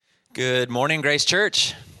Good morning, Grace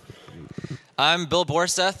Church. I'm Bill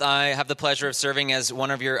Borseth. I have the pleasure of serving as one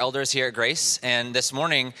of your elders here at Grace. And this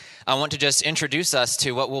morning, I want to just introduce us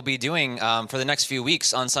to what we'll be doing for the next few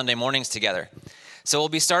weeks on Sunday mornings together. So we'll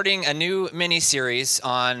be starting a new mini-series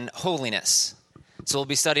on holiness. So we'll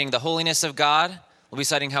be studying the holiness of God. We'll be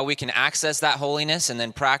studying how we can access that holiness and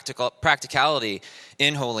then practicality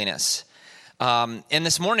in holiness. And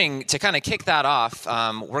this morning, to kind of kick that off,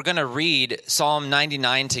 we're going to read Psalm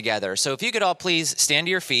 99 together. So if you could all please stand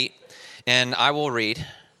to your feet, and I will read.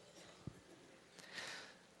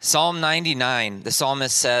 Psalm 99, the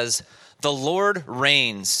psalmist says, "The Lord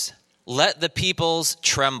reigns, let the peoples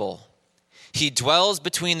tremble. He dwells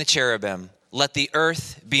between the cherubim, let the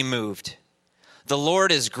earth be moved. The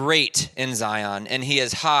Lord is great in Zion, and he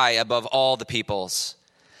is high above all the peoples.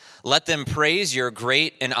 Let them praise your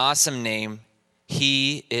great and awesome name.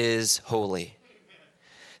 He is holy.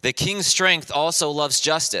 The king's strength also loves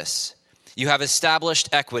justice. You have established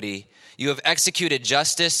equity. You have executed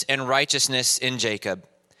justice and righteousness in Jacob.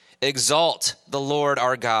 Exalt the Lord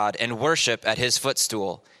our God and worship at his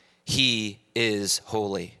footstool. He is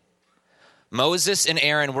holy." Moses and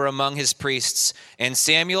Aaron were among his priests, and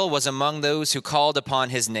Samuel was among those who called upon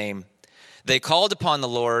his name. They called upon the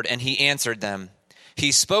Lord, and he answered them.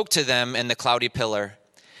 He spoke to them in the cloudy pillar.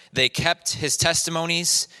 They kept his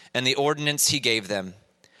testimonies and the ordinance he gave them.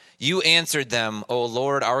 You answered them, O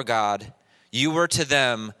Lord our God. You were to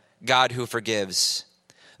them God who forgives,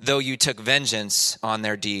 though you took vengeance on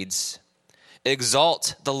their deeds.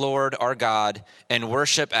 Exalt the Lord our God and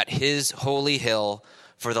worship at his holy hill,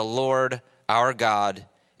 for the Lord our God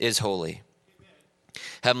is holy.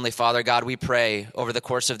 Heavenly Father, God, we pray over the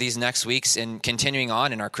course of these next weeks and continuing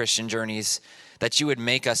on in our Christian journeys that you would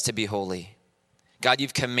make us to be holy. God,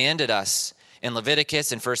 you've commanded us in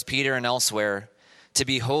Leviticus and 1 Peter and elsewhere to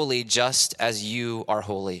be holy just as you are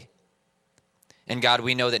holy. And God,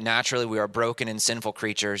 we know that naturally we are broken and sinful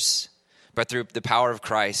creatures, but through the power of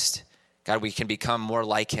Christ, God, we can become more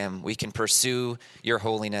like him. We can pursue your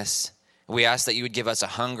holiness. We ask that you would give us a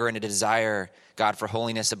hunger and a desire, God, for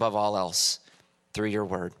holiness above all else through your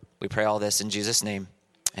word. We pray all this in Jesus' name.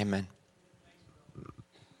 Amen.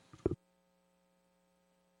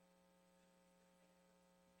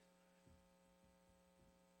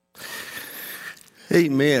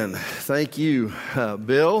 Amen. Thank you,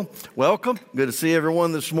 Bill. Welcome. Good to see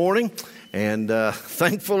everyone this morning. And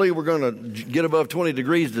thankfully, we're going to get above 20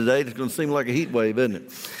 degrees today. It's going to seem like a heat wave, isn't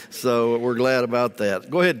it? So we're glad about that.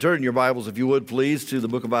 Go ahead and turn your Bibles, if you would, please, to the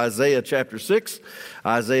book of Isaiah chapter 6.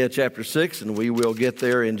 Isaiah chapter 6, and we will get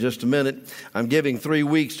there in just a minute. I'm giving 3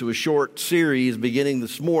 weeks to a short series beginning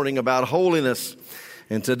this morning about holiness.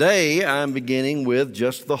 And today, I'm beginning with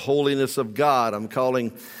just the holiness of God. I'm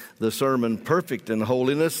calling the sermon Perfect in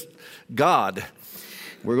Holiness, God.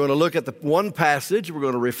 We're going to look at the one passage. We're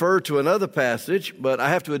going to refer to another passage, but I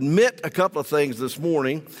have to admit a couple of things this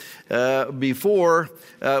morning before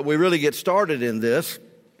we really get started in this,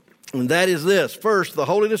 and that is this. First, the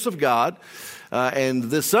holiness of God, and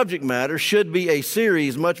this subject matter should be a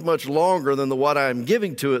series much, much longer than what I'm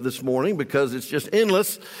giving to it this morning because it's just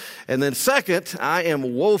endless. And then second, I am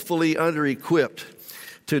woefully under-equipped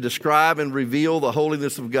to describe and reveal the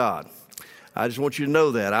holiness of God. I just want you to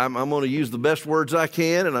know that. I'm going to use the best words I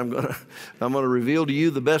can, and I'm going to reveal to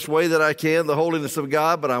you the best way that I can the holiness of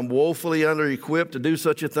God, but I'm woefully under-equipped to do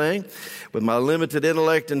such a thing. With my limited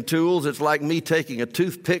intellect and tools, it's like me taking a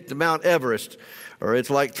toothpick to Mount Everest, or it's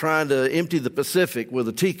like trying to empty the Pacific with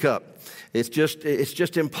a teacup. It's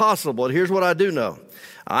just impossible. And here's what I do know.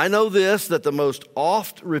 I know this, that the most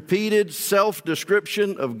oft-repeated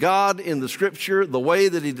self-description of God in the Scripture, the way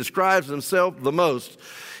that he describes himself the most,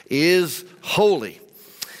 is holy.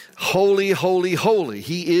 Holy, holy, holy.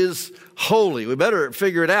 He is holy. We better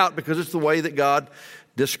figure it out because it's the way that God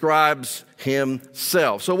describes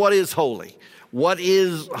himself. So what is holy? What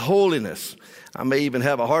is holiness? I may even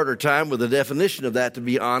have a harder time with the definition of that, to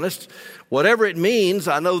be honest. Whatever it means,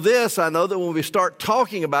 I know this. I know that when we start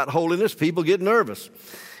talking about holiness, people get nervous.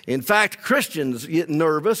 In fact, Christians get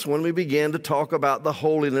nervous when we begin to talk about the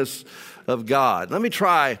holiness of God. Let me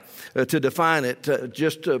try to define it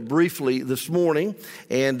just briefly this morning,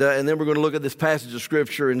 and then we're going to look at this passage of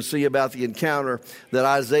Scripture and see about the encounter that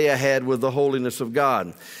Isaiah had with the holiness of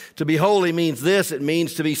God. To be holy means this. It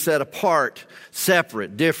means to be set apart,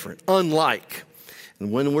 separate, different, unlike.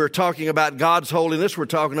 And when we're talking about God's holiness, we're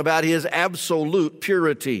talking about his absolute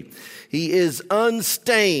purity. He is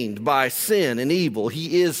unstained by sin and evil.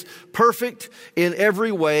 He is perfect in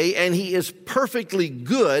every way, and he is perfectly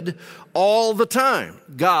good all the time.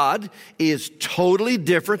 God is totally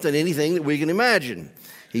different than anything that we can imagine.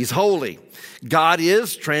 He's holy. God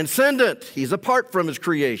is transcendent. He's apart from his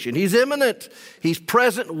creation. He's immanent. He's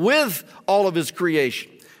present with all of his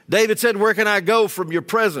creation. David said, where can I go from your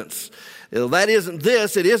presence? That isn't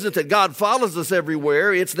this. It isn't that God follows us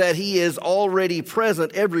everywhere. It's that he is already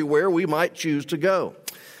present everywhere we might choose to go.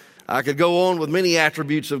 I could go on with many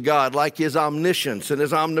attributes of God, like his omniscience and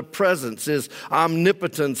his omnipresence, his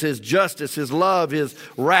omnipotence, his justice, his love, his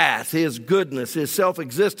wrath, his goodness, his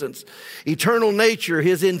self-existence, eternal nature,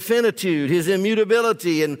 his infinitude, his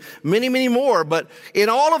immutability, and many, many more. But in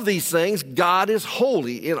all of these things, God is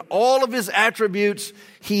holy. In all of his attributes,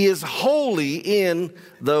 he is holy in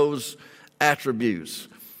those attributes.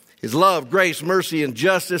 His love, grace, mercy, and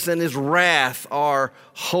justice, and his wrath are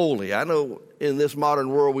holy. I know in this modern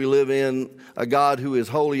world we live in, a God who is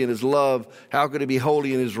holy in his love, how could he be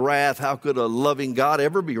holy in his wrath? How could a loving God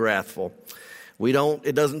ever be wrathful?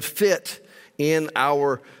 It doesn't fit in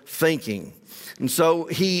our thinking. And so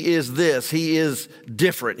he is this. He is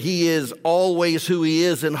different. He is always who he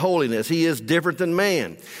is in holiness. He is different than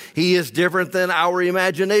man. He is different than our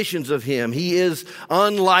imaginations of him. He is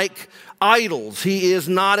unlike idols. He is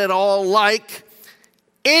not at all like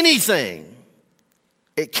anything.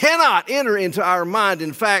 It cannot enter into our mind.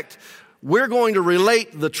 In fact, we're going to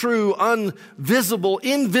relate the true,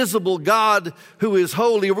 invisible God who is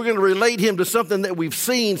holy. We're going to relate him to something that we've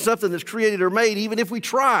seen, something that's created or made, even if we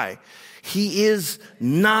try. He is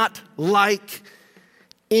not like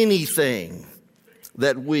anything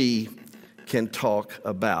that we can talk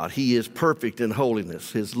about. He is perfect in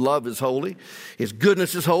holiness. His love is holy. His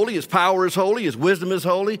goodness is holy. His power is holy. His wisdom is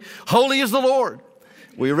holy. Holy is the Lord.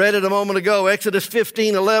 We read it a moment ago, Exodus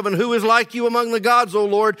 15:11. Who is like you among the gods, O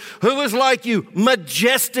Lord? Who is like you?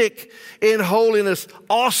 Majestic in holiness,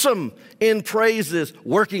 awesome in praises,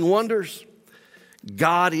 working wonders.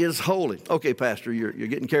 God is holy. Okay, Pastor, you're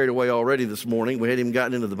getting carried away already this morning. We hadn't even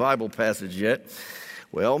gotten into the Bible passage yet.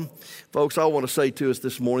 Well, folks, I want to say to us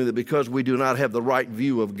this morning that because we do not have the right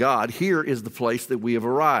view of God, here is the place that we have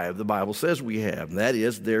arrived. The Bible says we have, and that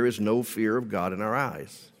is there is no fear of God in our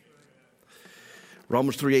eyes.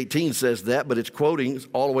 Romans 3:18 says that, but it's quoting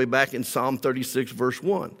all the way back in Psalm 36, verse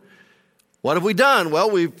 1. What have we done? Well,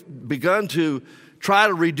 we've begun to try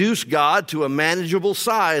to reduce God to a manageable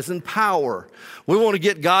size and power. We want to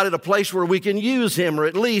get God at a place where we can use him, or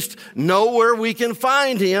at least know where we can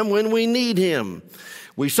find him when we need him.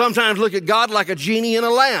 We sometimes look at God like a genie in a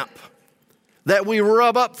lamp that we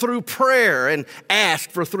rub up through prayer and ask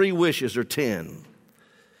for 3 wishes or 10.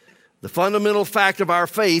 The fundamental fact of our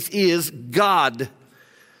faith is God.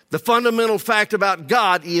 The fundamental fact about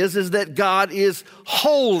God is that God is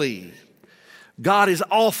holy. God is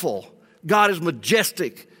awful. God is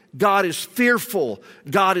majestic. God is fearful.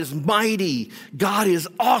 God is mighty. God is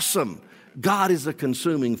awesome. God is a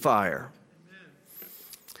consuming fire.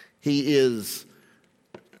 He is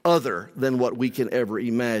other than what we can ever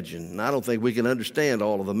imagine. And I don't think we can understand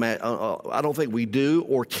all of them. I don't think we do,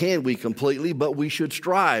 or can we completely, but we should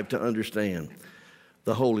strive to understand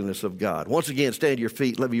the holiness of God. Once again, stand to your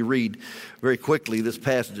feet. Let me read very quickly this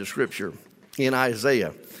passage of Scripture in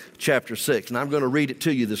Isaiah chapter 6. And I'm going to read it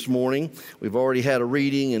to you this morning. We've already had a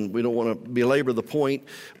reading, and we don't want to belabor the point,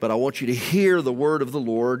 but I want you to hear the word of the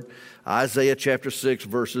Lord. Isaiah chapter 6,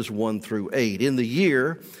 verses 1 through 8. In the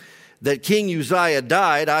year that King Uzziah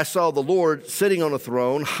died, I saw the Lord sitting on a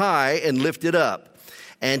throne, high and lifted up,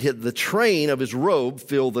 and the train of his robe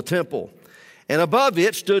filled the temple. And above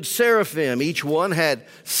it stood seraphim. Each one had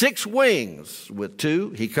 6 wings. With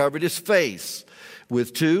 2 he covered his face.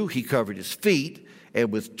 With 2 he covered his feet.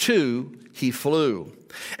 And with 2 he flew.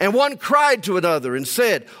 And one cried to another and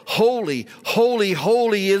said, Holy, holy,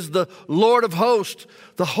 holy is the Lord of hosts.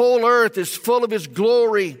 The whole earth is full of his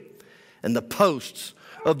glory. And the posts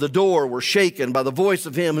of the door were shaken by the voice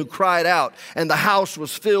of him who cried out, and the house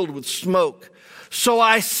was filled with smoke. So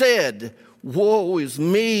I said, Woe is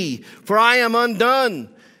me, for I am undone,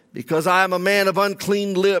 because I am a man of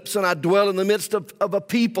unclean lips, and I dwell in the midst of a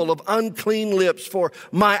people of unclean lips, for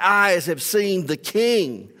my eyes have seen the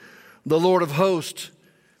King, the Lord of hosts.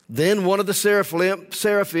 Then one of the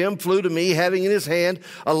seraphim flew to me, having in his hand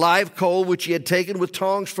a live coal which he had taken with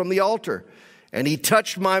tongs from the altar. And he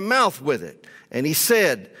touched my mouth with it. And he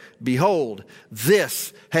said, Behold,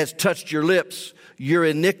 this has touched your lips. Your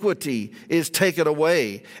iniquity is taken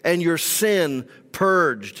away, and your sin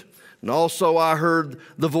purged. And also I heard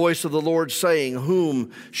the voice of the Lord saying,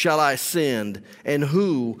 Whom shall I send, and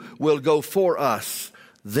who will go for us?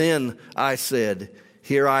 Then I said,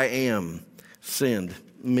 Here I am, send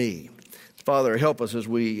me. Father, help us as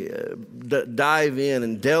we dive in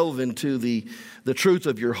and delve into the truth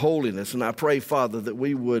of your holiness. And I pray, Father, that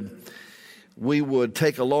we would we would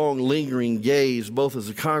take a long, lingering gaze, both as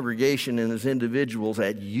a congregation and as individuals,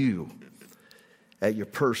 at you, at your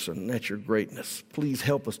person, at your greatness. Please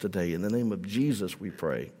help us today. In the name of Jesus, we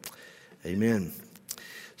pray. Amen.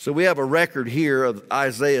 So we have a record here of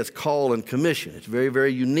Isaiah's call and commission. It's very,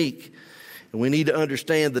 very unique. And we need to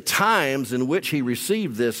understand the times in which he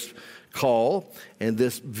received this call and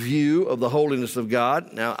this view of the holiness of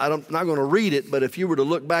God. Now, I'm not going to read it, but if you were to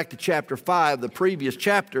look back to chapter 5, the previous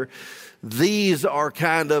chapter, these are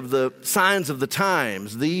kind of the signs of the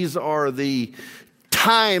times. These are the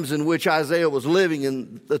times in which Isaiah was living,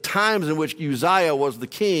 and the times in which Uzziah was the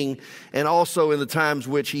king, and also in the times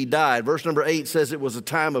which he died. Verse number 8 says it was a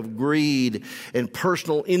time of greed and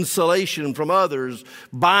personal insulation from others,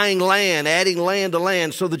 buying land, adding land to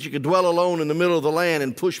land so that you could dwell alone in the middle of the land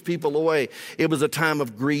and push people away. It was a time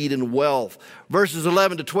of greed and wealth. Verses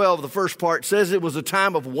 11 to 12, the first part says it was a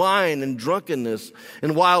time of wine and drunkenness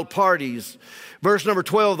and wild parties. Verse number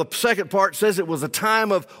 12, the second part says it was a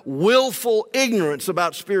time of willful ignorance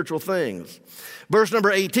about spiritual things. Verse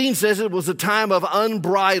number 18 says it was a time of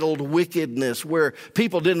unbridled wickedness where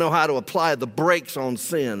people didn't know how to apply the brakes on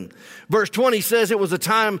sin. Verse 20 says it was a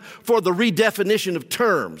time for the redefinition of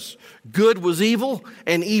terms. Good was evil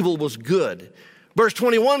and evil was good. Verse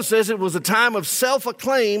 21 says it was a time of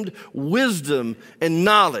self-acclaimed wisdom and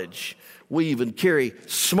knowledge. We even carry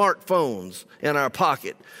smartphones in our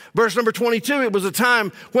pocket. Verse number 22, it was a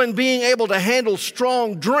time when being able to handle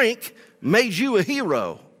strong drink made you a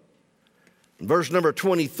hero. Verse number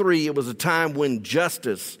 23, it was a time when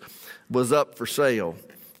justice was up for sale.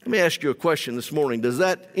 Let me ask you a question this morning. Does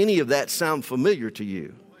any of that sound familiar to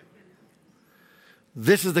you?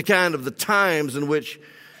 This is the kind of the times in which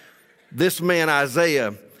this man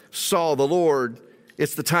Isaiah saw the Lord.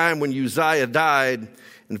 It's the time when Uzziah died.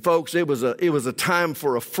 And folks, it was a time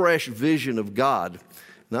for a fresh vision of God.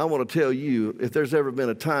 Now I want to tell you, if there's ever been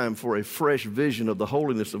a time for a fresh vision of the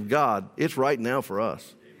holiness of God, it's right now for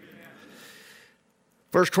us.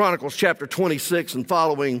 First Chronicles chapter 26 and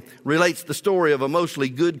following relates the story of a mostly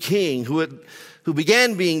good king who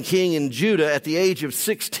began being king in Judah at the age of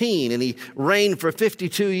 16, and he reigned for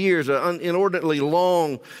 52 years, an inordinately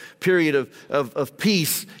long period of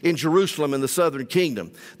peace in Jerusalem in the southern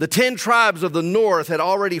kingdom. The 10 tribes of the north had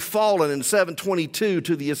already fallen in 722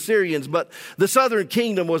 to the Assyrians, but the southern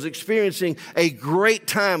kingdom was experiencing a great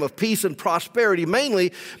time of peace and prosperity,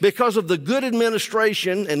 mainly because of the good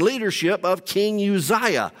administration and leadership of King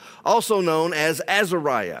Uzziah, also known as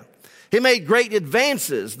Azariah. He made great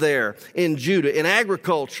advances there in Judah in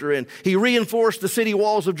agriculture, and he reinforced the city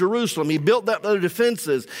walls of Jerusalem. He built up their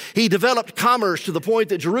defenses. He developed commerce to the point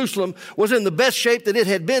that Jerusalem was in the best shape that it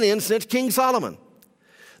had been in since King Solomon.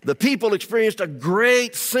 The people experienced a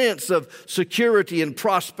great sense of security and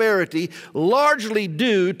prosperity, largely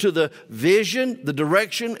due to the vision, the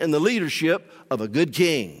direction, and the leadership of a good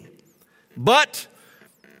king. But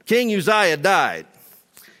King Uzziah died.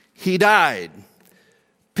 He died.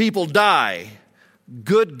 People die.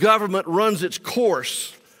 Good government runs its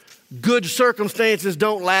course. Good circumstances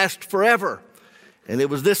don't last forever. And it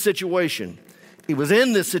was this situation. It was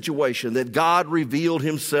in this situation that God revealed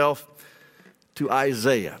himself to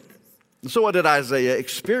Isaiah. And so what did Isaiah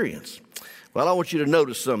experience? Well, I want you to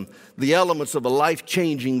notice the elements of a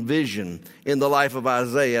life-changing vision in the life of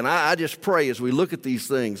Isaiah. And I just pray as we look at these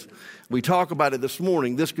things, we talk about it this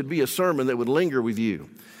morning, this could be a sermon that would linger with you.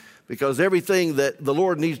 Because everything that the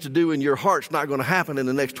Lord needs to do in your heart's not going to happen in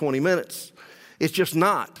the next 20 minutes. It's just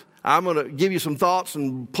not. I'm going to give you some thoughts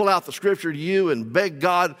and pull out the scripture to you and beg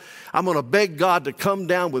God. I'm going to beg God to come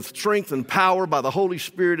down with strength and power by the Holy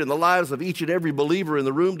Spirit in the lives of each and every believer in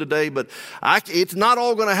the room today. But it's not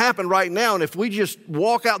all going to happen right now. And if we just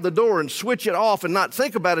walk out the door and switch it off and not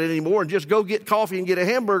think about it anymore and just go get coffee and get a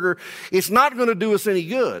hamburger, it's not going to do us any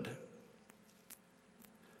good.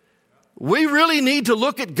 We really need to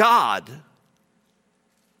look at God,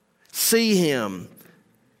 see him.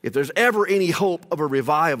 If there's ever any hope of a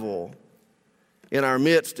revival in our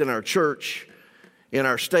midst, in our church, in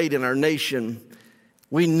our state, in our nation,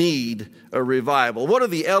 we need a revival. What are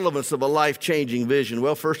the elements of a life-changing vision?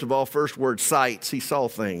 Well, first of all, first word, sights. He saw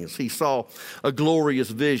things. He saw a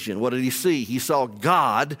glorious vision. What did he see? He saw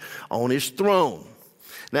God on his throne.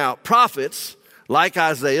 Now, prophets, like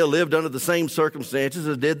Isaiah, lived under the same circumstances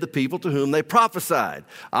as did the people to whom they prophesied.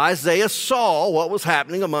 Isaiah saw what was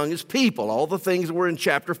happening among his people, all the things that were in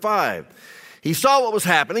chapter 5. He saw what was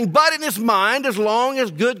happening, but in his mind, as long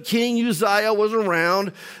as good King Uzziah was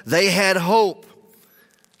around, they had hope.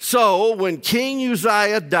 So when King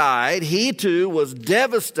Uzziah died, he too was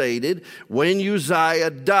devastated when Uzziah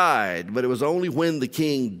died. But it was only when the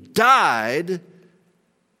king died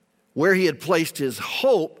where he had placed his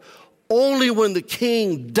hope, only when the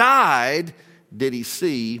king died did he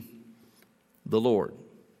see the Lord.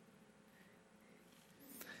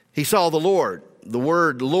 He saw the Lord. The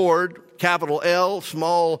word Lord, capital L,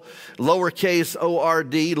 small lowercase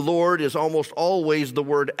O-R-D, Lord is almost always the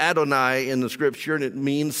word Adonai in the scripture, and it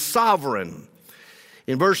means sovereign.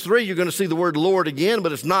 In verse 3, you're going to see the word Lord again,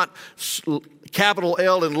 but it's not capital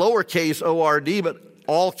L and lowercase O-R-D, but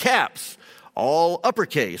all caps, all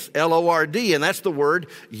uppercase, L-O-R-D, and that's the word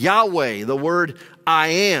Yahweh, the word I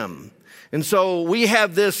am. And so we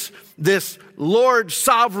have this Lord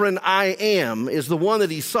sovereign I am is the one that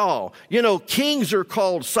he saw. You know, kings are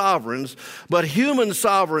called sovereigns, but human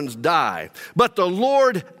sovereigns die. But the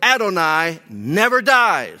Lord Adonai never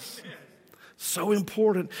dies. So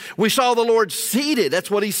important. We saw the Lord seated.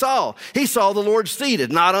 That's what he saw. He saw the Lord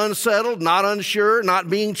seated, not unsettled, not unsure, not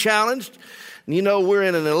being challenged. You know, we're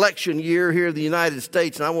in an election year here in the United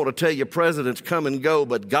States, and I want to tell you, presidents come and go,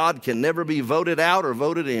 but God can never be voted out or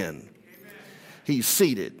voted in. Amen. He's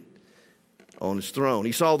seated on his throne.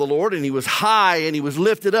 He saw the Lord, and he was high, and he was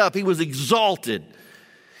lifted up. He was exalted.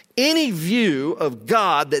 Any view of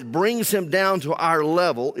God that brings him down to our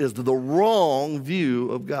level is the wrong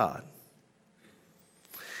view of God.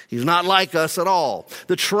 He's not like us at all.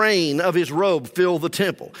 The train of his robe filled the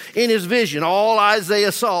temple. In his vision, all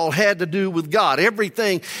Isaiah saw had to do with God.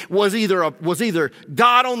 Everything was either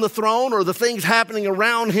God on the throne or the things happening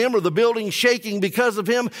around him or the building shaking because of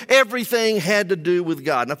him. Everything had to do with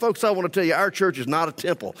God. Now, folks, I want to tell you, our church is not a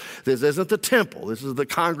temple. This isn't the temple. This is the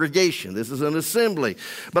congregation. This is an assembly.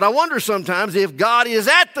 But I wonder sometimes if God is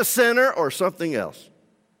at the center or something else.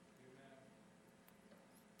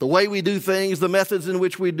 The way we do things, the methods in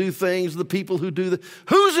which we do things, the people who do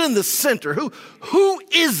who's in the center? Who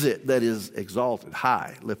is it that is exalted,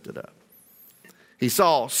 high, lifted up? He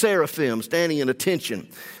saw seraphim standing in attention.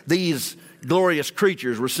 These glorious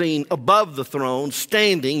creatures were seen above the throne,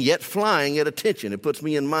 standing yet flying at attention. It puts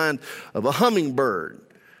me in mind of a hummingbird.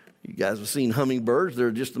 You guys have seen hummingbirds. They're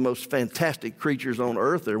just the most fantastic creatures on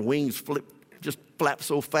earth. Their wings flap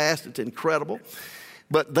so fast, it's incredible.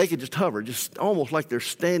 But they could just hover, just almost like they're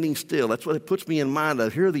standing still. That's what it puts me in mind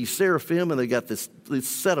of. Here are these seraphim, and they got this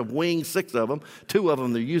set of wings, 6 of them. 2 of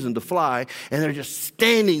them they're using to fly, and they're just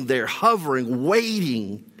standing there, hovering,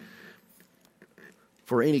 waiting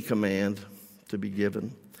for any command to be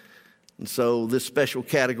given. And so this special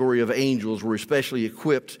category of angels were especially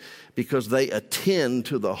equipped because they attend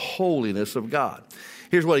to the holiness of God.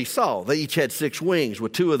 Here's what he saw. They each had 6 wings.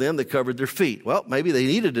 With 2 of them, they covered their feet. Well, maybe they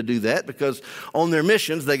needed to do that because on their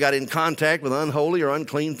missions, they got in contact with unholy or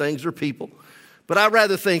unclean things or people. But I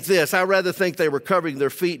rather think this. I rather think they were covering their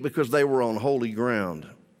feet because they were on holy ground.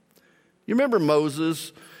 You remember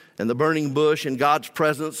Moses and the burning bush in God's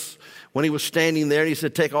presence when he was standing there and he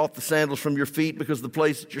said, take off the sandals from your feet because the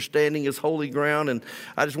place that you're standing is holy ground. And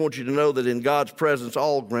I just want you to know that in God's presence,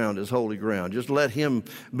 all ground is holy ground. Just let him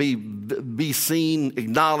be seen,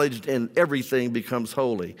 acknowledged, and everything becomes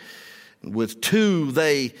holy. With 2,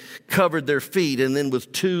 they covered their feet, and then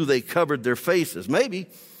with 2, they covered their faces.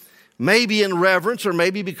 Maybe in reverence, or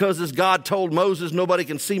maybe because as God told Moses, nobody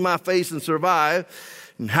can see my face and survive.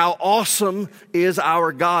 And how awesome is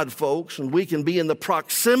our God, folks. And we can be in the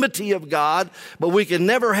proximity of God, but we can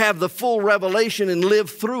never have the full revelation and live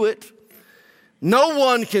through it. No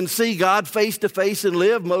one can see God face to face and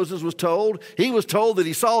live, Moses was told. He was told that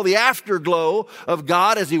he saw the afterglow of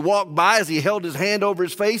God as he walked by, as he held his hand over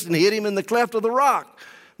his face and hit him in the cleft of the rock.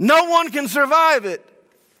 No one can survive it.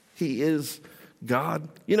 He is God.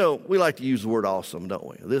 You know, we like to use the word awesome, don't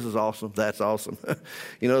we? This is awesome. That's awesome.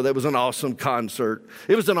 You know, that was an awesome concert.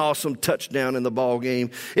 It was an awesome touchdown in the ball game.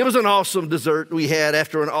 It was an awesome dessert we had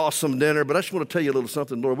after an awesome dinner. But I just want to tell you a little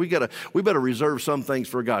something, Lord. We better reserve some things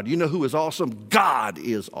for God. You know who is awesome? God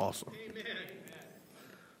is awesome. Amen.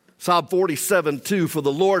 Psalm 47:2, for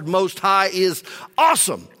the Lord Most High is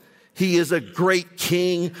awesome. He is a great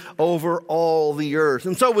king over all the earth.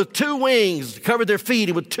 And so with 2 wings, they covered their feet.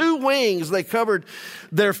 And with 2 wings, they covered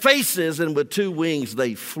their faces. And with 2 wings,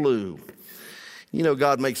 they flew. You know,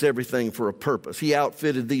 God makes everything for a purpose. He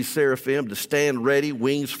outfitted these seraphim to stand ready,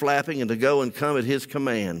 wings flapping, and to go and come at his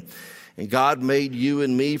command. And God made you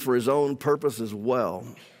and me for his own purpose as well.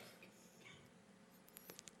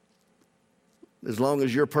 As long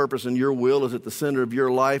as your purpose and your will is at the center of your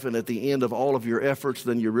life and at the end of all of your efforts,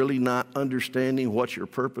 then you're really not understanding what your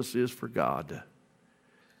purpose is for God.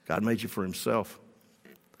 God made you for himself.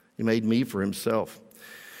 He made me for himself.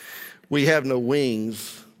 We have no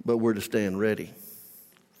wings, but we're to stand ready.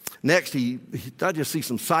 Next, he not just see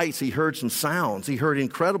some sights, he heard some sounds. He heard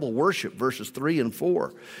incredible worship, verses 3 and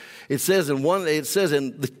 4. It says in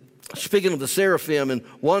speaking of the seraphim, and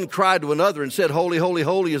one cried to another and said, Holy, holy,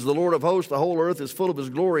 holy is the Lord of hosts. The whole earth is full of his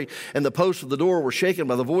glory. And the posts of the door were shaken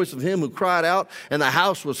by the voice of him who cried out, and the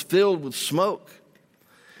house was filled with smoke.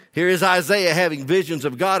 Here is Isaiah having visions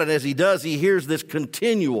of God, and as he does, he hears this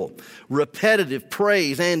continual, repetitive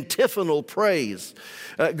praise, antiphonal praise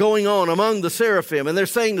going on among the seraphim. And they're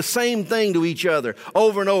saying the same thing to each other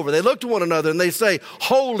over and over. They look to one another and they say,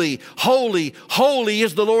 Holy, holy, holy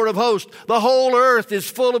is the Lord of hosts. The whole earth is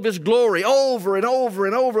full of his glory. Over and over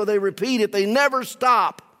and over they repeat it. They never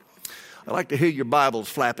stop. I'd like to hear your Bibles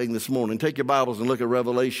flapping this morning. Take your Bibles and look at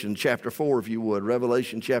Revelation chapter 4, if you would.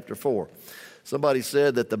 Revelation chapter 4. Somebody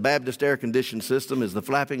said that the Baptist air conditioning system is the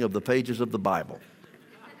flapping of the pages of the Bible.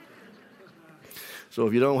 So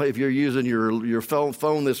if you're using your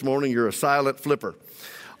phone this morning, you're a silent flipper.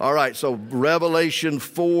 All right, so Revelation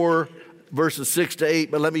 4, verses 6 to 8,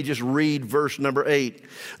 but let me just read verse number 8.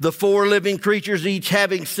 The four living creatures, each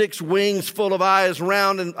having 6 wings, full of eyes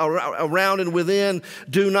around and within,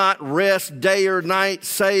 do not rest day or night,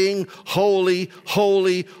 saying, Holy,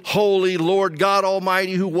 holy, holy, Lord God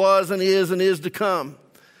Almighty, who was and is to come.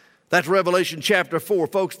 That's Revelation chapter 4.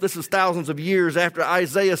 Folks, this is thousands of years after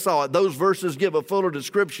Isaiah saw it. Those verses give a fuller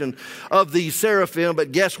description of these seraphim,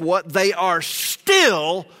 but guess what? They are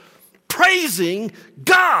still praising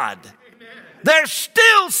God. They're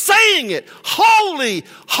still saying it. Holy,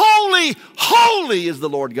 holy, holy is the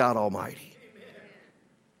Lord God Almighty.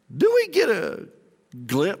 Do we get a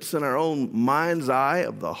glimpse in our own mind's eye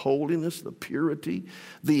of the holiness, the purity,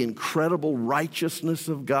 the incredible righteousness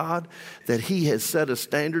of God, that he has set a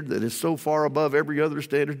standard that is so far above every other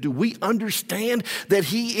standard? Do we understand that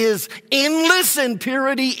he is endless in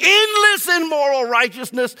purity, endless in moral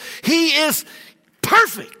righteousness? He is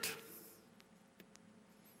perfect.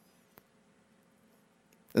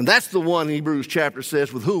 And that's the one Hebrews chapter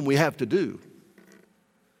says, with whom we have to do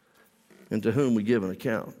and to whom we give an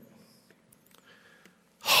account.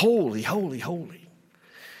 Holy, holy, holy.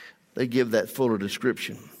 They give that fuller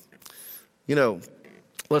description. You know,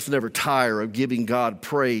 let's never tire of giving God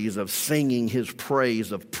praise, of singing his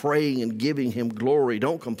praise, of praying and giving him glory.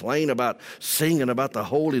 Don't complain about singing about the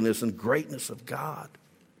holiness and greatness of God.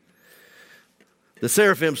 The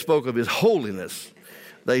seraphim spoke of his holiness.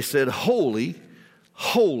 They said, holy,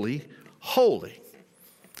 holy, holy.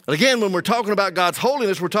 And again, when we're talking about God's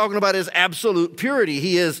holiness, we're talking about his absolute purity.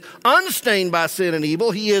 He is unstained by sin and evil.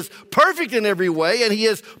 He is perfect in every way, and he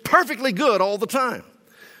is perfectly good all the time.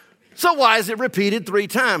 So why is it repeated 3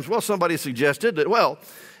 times? Well, somebody suggested that,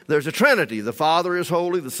 there's a Trinity. The Father is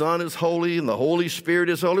holy, the Son is holy, and the Holy Spirit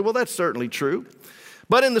is holy. Well, that's certainly true.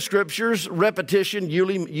 But in the Scriptures, repetition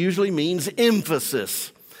usually means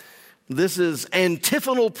emphasis. This is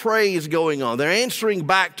antiphonal praise going on. They're answering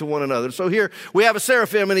back to one another. So here we have a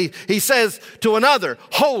seraphim, and he says to another,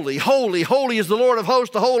 Holy, holy, holy is the Lord of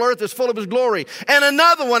hosts. The whole earth is full of his glory. And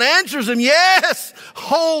another one answers him, yes,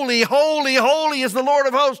 holy, holy, holy is the Lord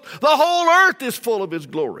of hosts. The whole earth is full of his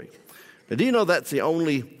glory. Now, do you know that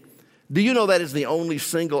is the only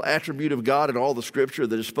single attribute of God in all the Scripture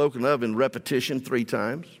that is spoken of in repetition 3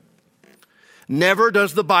 times? Never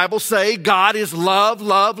does the Bible say God is love,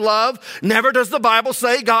 love, love. Never does the Bible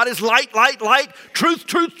say God is light, light, light, truth,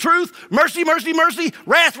 truth, truth, mercy, mercy, mercy,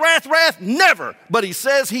 wrath, wrath, wrath. Never. But he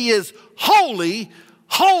says he is holy,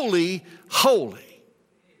 holy, holy.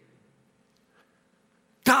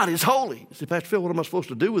 God is holy. You say, Pastor Phil, what am I supposed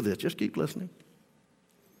to do with this? Just keep listening.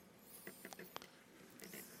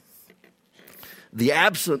 The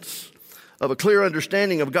absence of a clear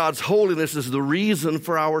understanding of God's holiness is the reason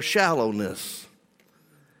for our shallowness.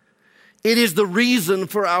 It is the reason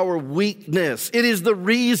for our weakness. It is the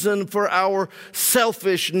reason for our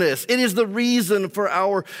selfishness. It is the reason for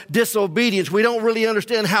our disobedience. We don't really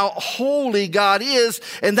understand how holy God is,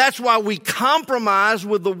 and that's why we compromise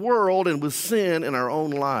with the world and with sin in our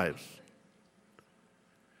own lives.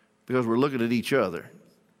 Because we're looking at each other,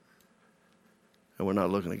 and we're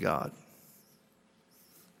not looking at God.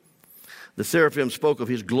 The seraphim spoke of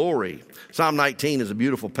his glory. Psalm 19 is a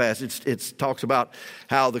beautiful passage. It talks about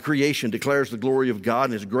how the creation declares the glory of God,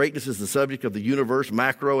 and his greatness is the subject of the universe,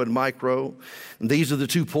 macro and micro. And these are the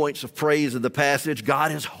 2 points of praise of the passage.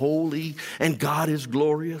 God is holy and God is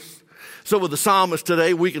glorious. So with the psalmist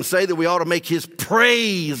today, we can say that we ought to make his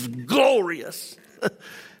praise glorious.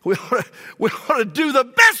 We ought to do the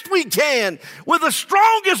best we can with the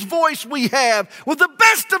strongest voice we have, with the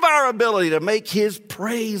best of our ability to make his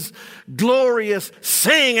praise glorious.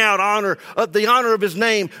 Sing out the honor of his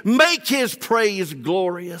name. Make his praise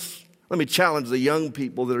glorious. Let me challenge the young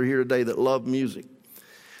people that are here today that love music.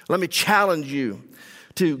 Let me challenge you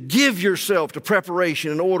to give yourself to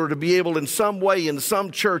preparation in order to be able in some way, in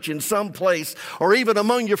some church, in some place, or even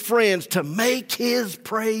among your friends, to make his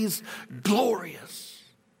praise glorious.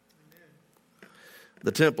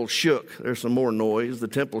 The temple shook. There's some more noise. The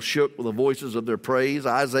temple shook with the voices of their praise.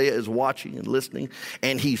 Isaiah is watching and listening,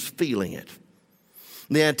 and he's feeling it.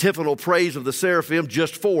 The antiphonal praise of the seraphim,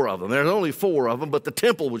 just 4 of them. There's only 4 of them, but the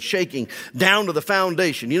temple was shaking down to the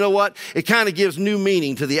foundation. You know what? It kind of gives new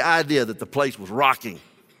meaning to the idea that the place was rocking.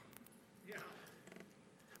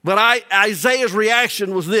 But Isaiah's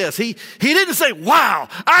reaction was this. He didn't say, wow,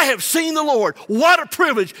 I have seen the Lord. What a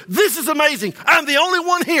privilege. This is amazing. I'm the only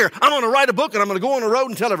one here. I'm going to write a book and I'm going to go on the road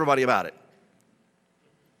and tell everybody about it.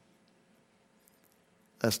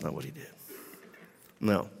 That's not what he did.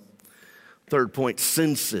 No. Third point,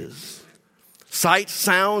 senses. Sight,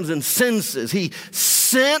 sounds, and senses. He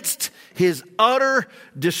sensed his utter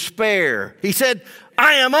despair. He said,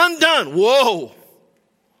 I am undone. Whoa.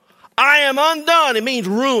 I am undone. It means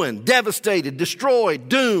ruined, devastated, destroyed,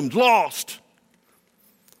 doomed, lost.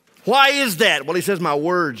 Why is that? Well, he says, my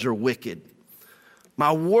words are wicked.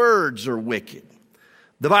 My words are wicked.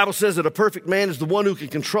 The Bible says that a perfect man is the one who can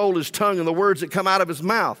control his tongue and the words that come out of his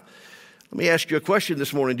mouth. Let me ask you a question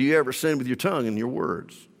this morning. Do you ever sin with your tongue and your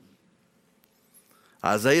words?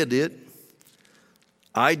 Isaiah did.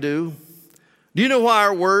 I do. Do you know why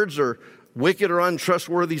our words are wicked or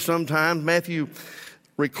untrustworthy sometimes? Matthew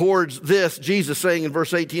records this, Jesus saying in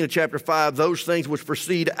verse 18 of chapter 5, those things which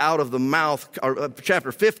proceed out of the mouth, or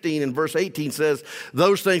chapter 15 and verse 18 says,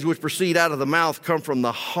 those things which proceed out of the mouth come from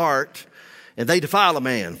the heart, and they defile a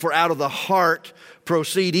man. For out of the heart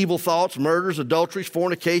proceed evil thoughts, murders, adulteries,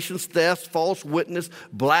 fornications, thefts, false witness,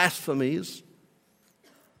 blasphemies.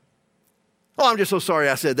 Oh, I'm just so sorry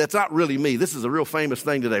I said that's not really me. This is a real famous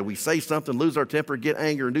thing today. We say something, lose our temper, get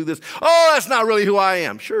angry, and do this. Oh, that's not really who I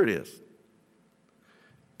am. Sure it is.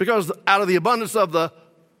 Because out of the abundance of the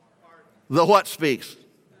what speaks?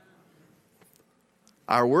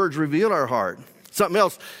 Our words reveal our heart. Something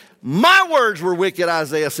else. My words were wicked,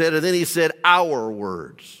 Isaiah said, and then he said, our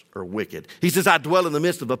words are wicked. He says, I dwell in the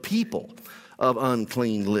midst of a people of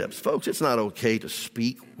unclean lips. Folks, it's not okay to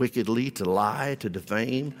speak wickedly, to lie, to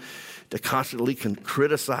defame, to constantly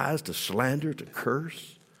criticize, to slander, to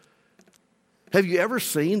curse. Have you ever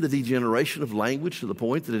seen the degeneration of language to the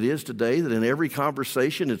point that it is today, that in every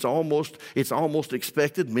conversation it's almost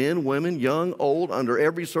expected, men, women, young, old, under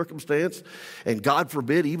every circumstance, and God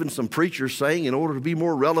forbid even some preachers saying in order to be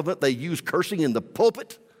more relevant they use cursing in the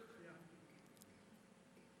pulpit?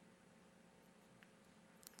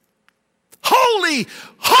 Holy,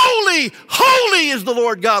 holy, holy is the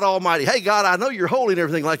Lord God Almighty. Hey God, I know you're holy and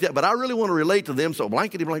everything like that, but I really want to relate to them, so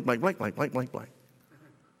blankety blank, blank, blank, blank, blank, blank, blank.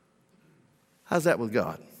 How's that with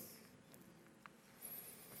God?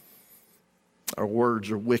 Our words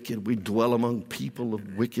are wicked. We dwell among people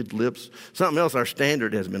of wicked lips. Something else, our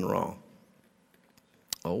standard has been wrong.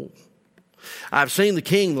 Oh, I've seen the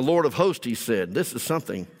King, the Lord of hosts, he said. This is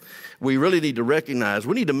something we really need to recognize.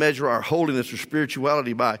 We need to measure our holiness or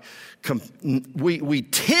spirituality by, we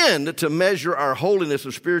tend to measure our holiness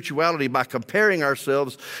or spirituality by comparing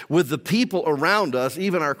ourselves with the people around us,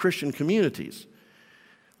 even our Christian communities.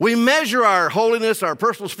 We measure our holiness, our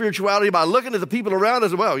personal spirituality by looking at the people around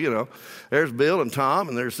us. Well, you know, there's Bill and Tom,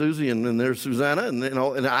 and there's Susie, and there's Susanna, and you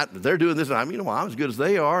know, they're doing this, and I'm as good as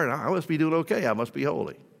they are, and I must be doing okay. I must be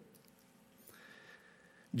holy.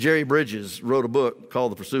 Jerry Bridges wrote a book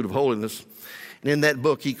called The Pursuit of Holiness, and in that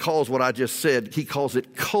book, he calls what I just said, he calls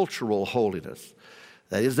it cultural holiness.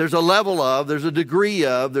 That is, there's a level of, there's a degree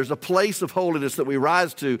of, there's a place of holiness that we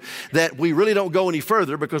rise to that we really don't go any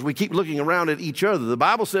further because we keep looking around at each other. The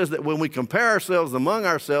Bible says that when we compare ourselves among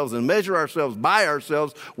ourselves and measure ourselves by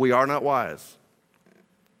ourselves, we are not wise.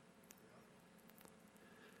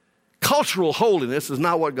 Cultural holiness is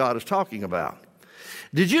not what God is talking about.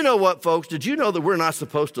 Did you know what, folks? Did you know that we're not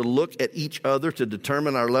supposed to look at each other to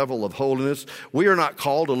determine our level of holiness? We are not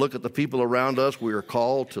called to look at the people around us. We are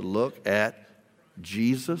called to look at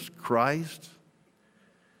Jesus Christ,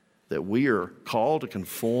 that we are called to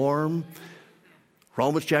conform.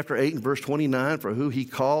 Romans chapter 8 and verse 29, for who he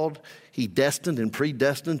called, he destined and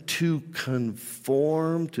predestined to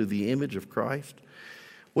conform to the image of Christ.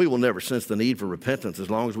 We will never sense the need for repentance as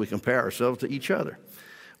long as we compare ourselves to each other.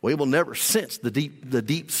 We will never sense the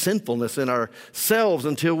deep sinfulness in ourselves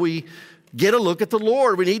until we get a look at the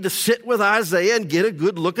Lord. We need to sit with Isaiah and get a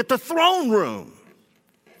good look at the throne room.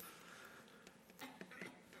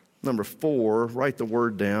 Number 4, write the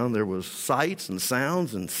word down. There was sights and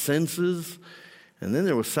sounds and senses, and then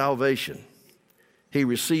there was salvation. He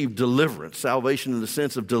received deliverance, salvation in the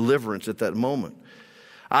sense of deliverance at that moment.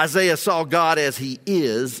 Isaiah saw God as he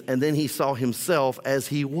is, and then he saw himself as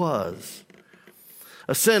he was.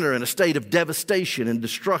 A sinner in a state of devastation and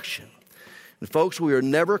destruction. And folks, we are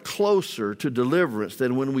never closer to deliverance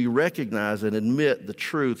than when we recognize and admit the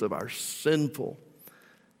truth of our sinful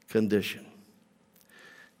condition.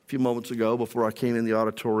 A few moments ago, before I came in the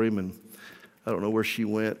auditorium, and I don't know where she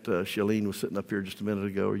went. Shalene was sitting up here just a minute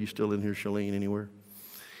ago. Are you still in here, Shalene, anywhere?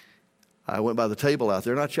 I went by the table out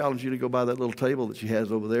there, and I challenge you to go by that little table that she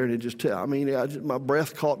has over there. And it just, my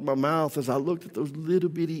breath caught in my mouth as I looked at those little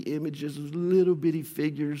bitty images, those little bitty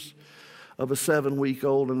figures of a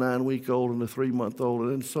 7-week-old, a 9-week-old, and a 3-month-old,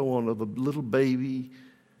 and so on, of a little baby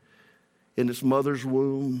in its mother's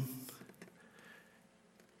womb.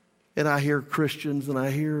 And I hear Christians, and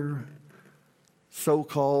I hear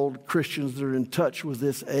so-called Christians that are in touch with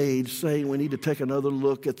this age saying we need to take another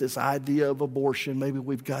look at this idea of abortion. Maybe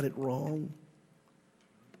we've got it wrong.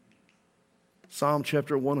 Psalm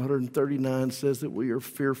chapter 139 says that we are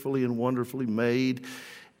fearfully and wonderfully made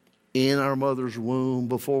in our mother's womb.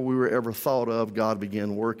 Before we were ever thought of, God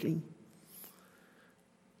began working.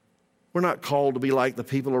 We're not called to be like the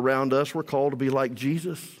people around us. We're called to be like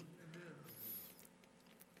Jesus.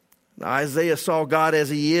 Isaiah saw God as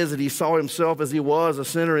he is, and he saw himself as he was, a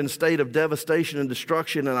sinner in a state of devastation and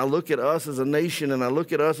destruction. And I look at us as a nation, and I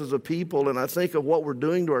look at us as a people, and I think of what we're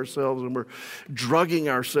doing to ourselves, and we're drugging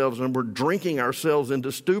ourselves, and we're drinking ourselves into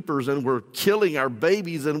stupors, and we're killing our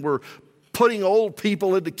babies, and we're putting old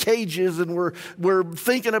people into cages, and we're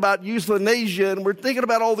thinking about euthanasia, and we're thinking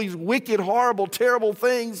about all these wicked, horrible, terrible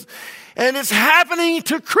things. And it's happening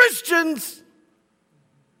to Christians.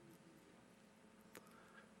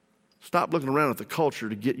 Stop looking around at the culture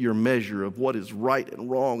to get your measure of what is right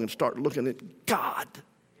and wrong, and start looking at God.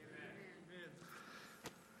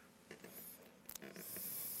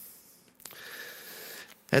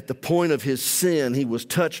 At the point of his sin, he was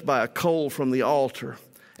touched by a coal from the altar.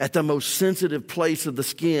 At the most sensitive place of the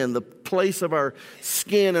skin, the place of our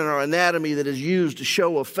skin and our anatomy that is used to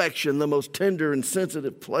show affection, the most tender and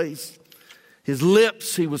sensitive place. His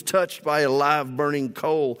lips, he was touched by a live burning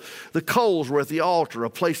coal. The coals were at the altar, a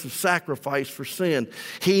place of sacrifice for sin.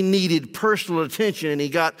 He needed personal attention, and he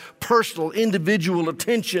got personal, individual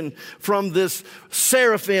attention from this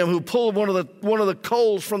seraphim who pulled one of the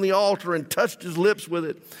coals from the altar and touched his lips with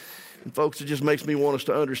it. And folks, it just makes me want us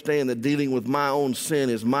to understand that dealing with my own sin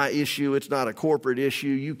is my issue. It's not a corporate issue.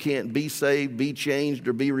 You can't be saved, be changed,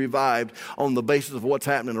 or be revived on the basis of what's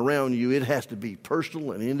happening around you. It has to be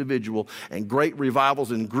personal and individual. And great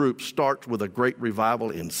revivals in groups start with a great revival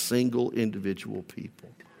in single individual people.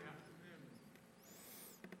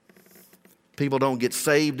 People don't get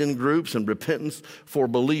saved in groups, and repentance for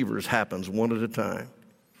believers happens one at a time.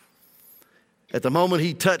 At the moment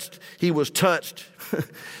he was touched,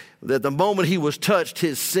 that the moment he was touched,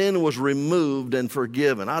 his sin was removed and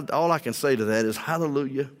forgiven. All I can say to that is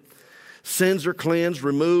hallelujah. Sins are cleansed,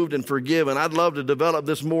 removed, and forgiven. I'd love to develop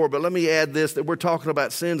this more, but let me add this, that we're talking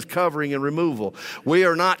about sins covering and removal. We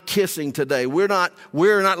are not kissing today. We're not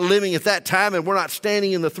living at that time, and we're not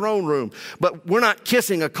standing in the throne room. But we're not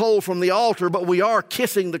kissing a coal from the altar, but we are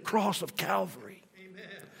kissing the cross of Calvary.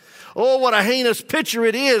 Oh, what a heinous picture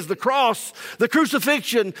it is, the cross, the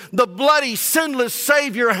crucifixion, the bloody, sinless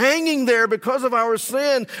Savior hanging there because of our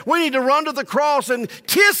sin. We need to run to the cross and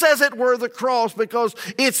kiss, as it were, the cross, because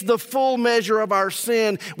it's the full measure of our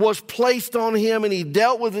sin was placed on him, and he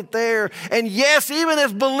dealt with it there. And yes, even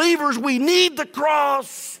as believers, we need the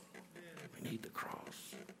cross. We need the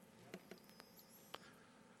cross.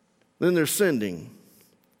 Then there's sending.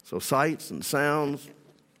 So sights and sounds,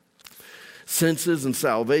 senses and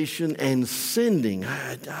salvation and sending.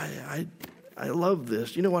 I love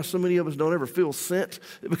this. You know why so many of us don't ever feel sent?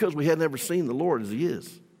 Because we had never seen the Lord as he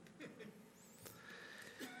is.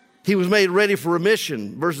 He was made ready for a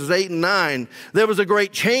mission, verses 8 and 9. There was a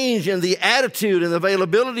great change in the attitude and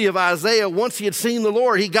availability of Isaiah once he had seen the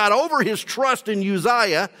Lord. He got over his trust in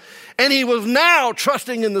Uzziah, and he was now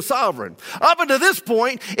trusting in the sovereign. Up until this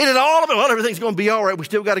point, it had all been, well, everything's going to be all right. We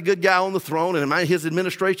still got a good guy on the throne, and his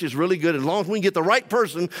administration is really good. As long as we can get the right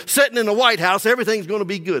person sitting in the White House, everything's going to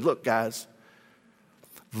be good. Look, guys,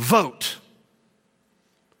 vote.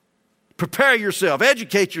 Prepare yourself.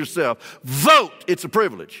 Educate yourself. Vote. It's a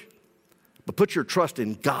privilege. But put your trust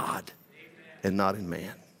in God and not in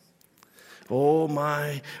man. Oh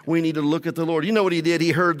my, we need to look at the Lord. You know what he did? He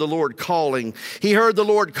heard the Lord calling. He heard the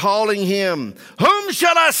Lord calling him. Whom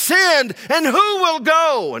shall I send, and who will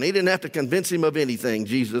go? And he didn't have to convince him of anything,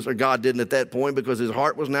 Jesus or God didn't at that point, because his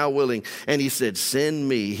heart was now willing. And he said, send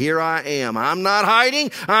me. Here I am. I'm not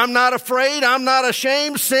hiding. I'm not afraid. I'm not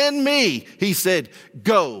ashamed. Send me. He said,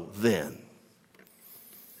 go then.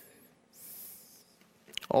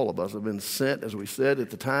 All of us have been sent, as we said at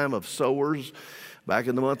the time of sowers, back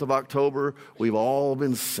in the month of October. We've all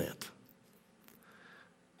been sent.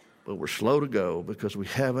 But we're slow to go because we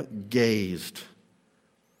haven't gazed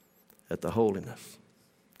at the holiness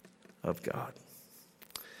of God.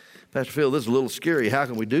 Pastor Phil, this is a little scary. How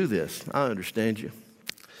can we do this? I understand you.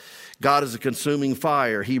 God is a consuming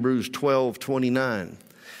fire, Hebrews 12:29.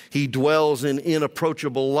 He dwells in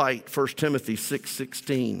inapproachable light, 1 Timothy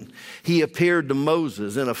 6:16. He appeared to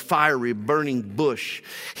Moses in a fiery burning bush.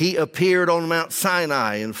 He appeared on Mount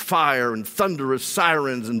Sinai in fire and thunderous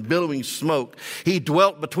sirens and billowing smoke. He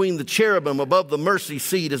dwelt between the cherubim above the mercy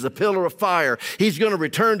seat as a pillar of fire. He's going to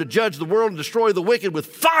return to judge the world and destroy the wicked with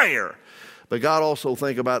fire. But God also,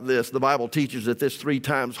 think about this. The Bible teaches that this 3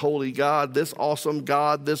 times holy God, this awesome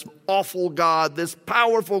God, this awful God, this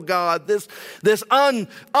powerful God, this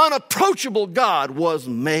unapproachable God was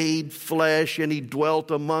made flesh, and he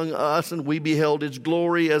dwelt among us, and we beheld his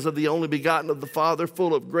glory as of the only begotten of the Father,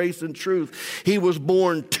 full of grace and truth. He was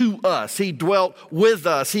born to us. He dwelt with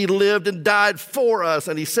us. He lived and died for us.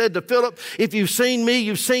 And he said to Philip, if you've seen me,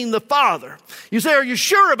 you've seen the Father. You say, are you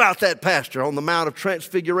sure about that, Pastor? On the Mount of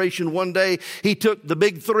Transfiguration one day, he took the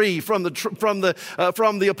big 3 from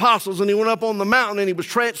the apostles, and he went up on the mountain, and he was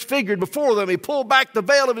transfigured before them. He pulled back the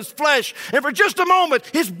veil of his flesh, and for just a moment,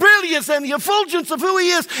 his brilliance and the effulgence of who he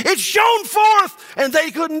is, it shone forth, and they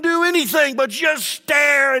couldn't do anything but just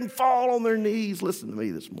stare and fall on their knees. Listen to me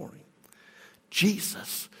this morning.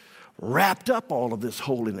 Jesus wrapped up all of this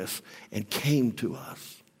holiness and came to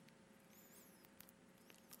us.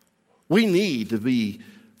 We need to be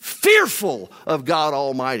fearful of God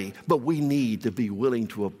Almighty, but we need to be willing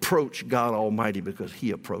to approach God Almighty because he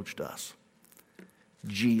approached us.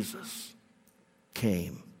 Jesus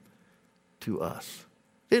came to us.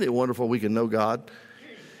 Isn't it wonderful we can know God?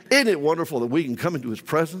 Isn't it wonderful that we can come into his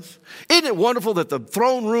presence? Isn't it wonderful that the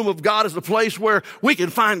throne room of God is a place where we can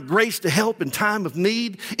find grace to help in time of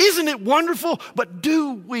need? Isn't it wonderful? But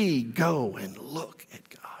do we go and look at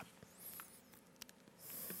God?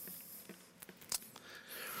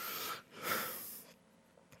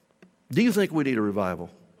 Do you think we need a revival?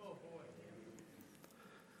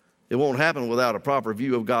 It won't happen without a proper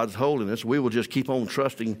view of God's holiness. We will just keep on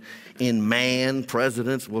trusting in man,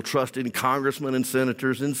 presidents. We'll trust in congressmen and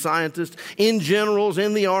senators, in scientists, in generals,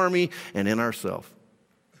 in the army, and in ourselves.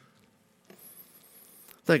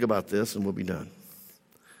 Think about this and we'll be done.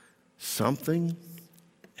 Something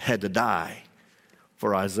had to die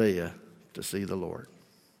for Isaiah to see the Lord.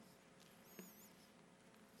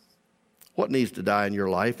 What needs to die in your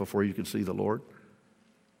life before you can see the Lord?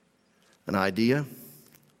 An idea,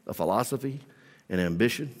 a philosophy, an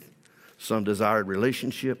ambition, some desired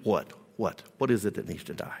relationship. What? What is it that needs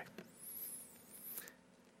to die?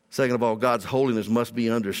 Second of all, God's holiness must be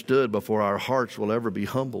understood before our hearts will ever be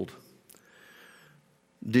humbled.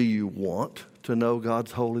 Do you want to know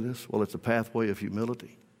God's holiness? Well, it's a pathway of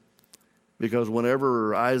humility. Because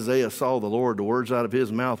whenever Isaiah saw the Lord, the words out of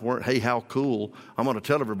his mouth weren't, hey, how cool, I'm going to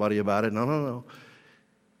tell everybody about it. No.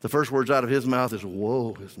 The first words out of his mouth is,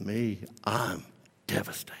 woe is me, I'm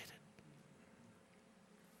devastated.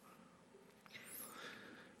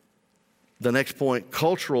 The next point,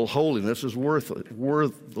 cultural holiness is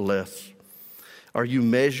worthless. Are you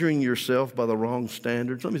measuring yourself by the wrong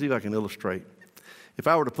standards? Let me see if I can illustrate. If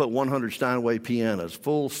I were to put 100 Steinway pianos,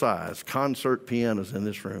 full-size concert pianos in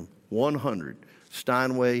this room, 100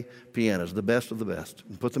 Steinway pianos, the best of the best,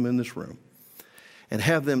 and put them in this room, and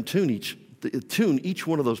have them tune each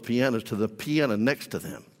one of those pianos to the piano next to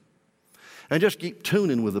them, and just keep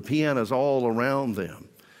tuning with the pianos all around them.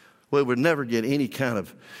 We would never get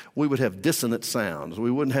we would have dissonant sounds. We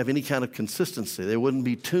wouldn't have any kind of consistency. They wouldn't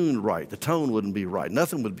be tuned right. The tone wouldn't be right.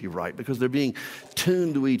 Nothing would be right because they're being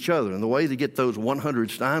tuned to each other. And the way to get those 100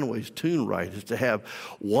 Steinways tuned right is to have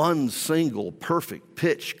one single perfect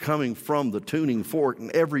pitch coming from the tuning fork and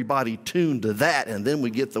everybody tuned to that, and then we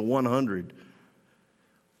get the 100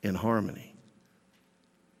 in harmony.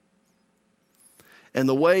 And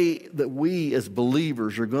the way that we as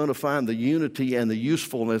believers are going to find the unity and the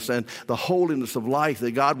usefulness and the holiness of life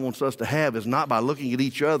that God wants us to have is not by looking at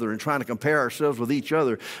each other and trying to compare ourselves with each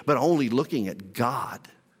other, but only looking at God.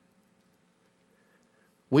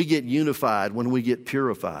 We get unified when we get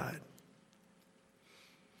purified.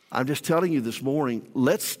 I'm just telling you this morning,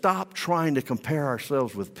 let's stop trying to compare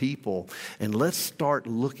ourselves with people and let's start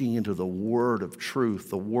looking into the Word of truth,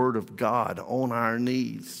 the Word of God on our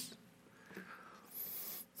knees.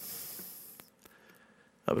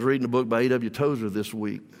 I was reading a book by A.W. Tozer this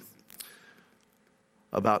week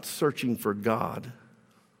about searching for God.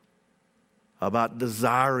 about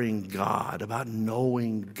desiring God, about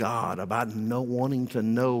knowing God, about wanting to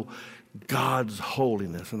know God's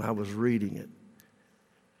holiness. And I was reading it.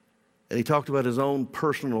 And he talked about his own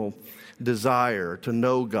personal desire to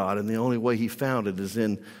know God, and the only way he found it is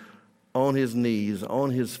on his knees, on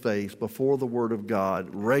his face, before the Word of God,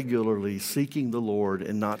 regularly seeking the Lord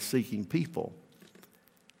and not seeking people.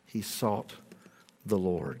 He sought the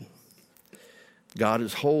Lord. God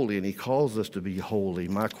is holy, and he calls us to be holy.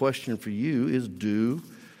 My question for you is, do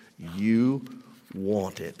you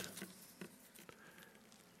want it?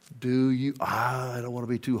 I don't want to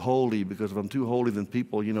be too holy, because if I'm too holy, then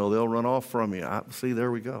people, they'll run off from me. See,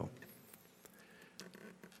 there we go.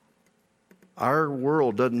 Our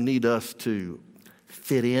world doesn't need us to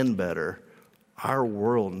fit in better. Our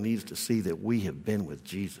world needs to see that we have been with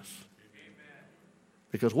Jesus.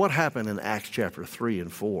 Because what happened in Acts chapter 3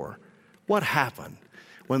 and 4? What happened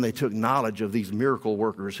when they took knowledge of these miracle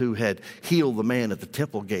workers who had healed the man at the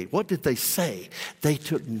temple gate? What did they say? They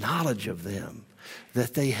took knowledge of them,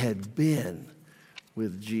 that they had been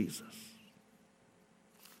with Jesus.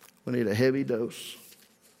 We need a heavy dose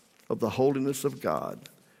of the holiness of God.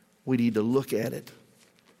 We need to look at it.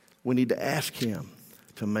 We need to ask him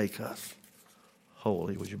to make us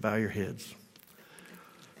holy. Would you bow your heads?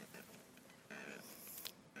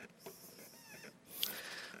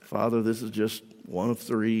 Father, this is just one of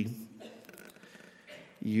three.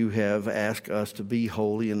 You have asked us to be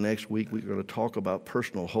holy, and next week we're going to talk about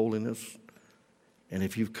personal holiness. And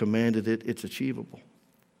if you've commanded it, it's achievable.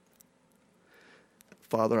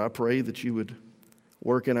 Father, I pray that you would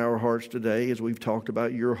work in our hearts today as we've talked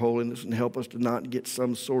about your holiness, and help us to not get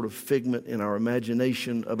some sort of figment in our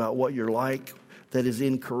imagination about what you're like that is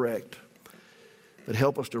incorrect. But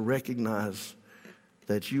help us to recognize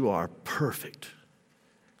that you are perfect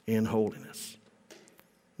in holiness.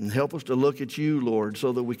 And help us to look at you, Lord,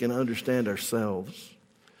 so that we can understand ourselves.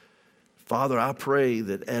 Father, I pray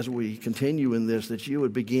that as we continue in this, that you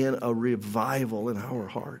would begin a revival in our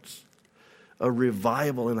hearts, a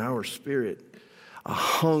revival in our spirit, a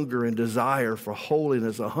hunger and desire for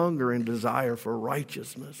holiness, a hunger and desire for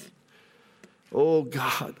righteousness. Oh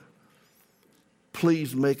God,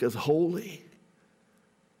 please make us holy.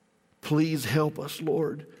 Please help us,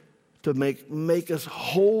 Lord, to make us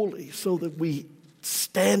holy so that we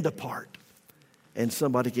stand apart and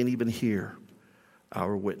somebody can even hear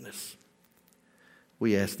our witness.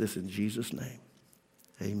 We ask this in Jesus' name.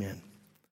 Amen.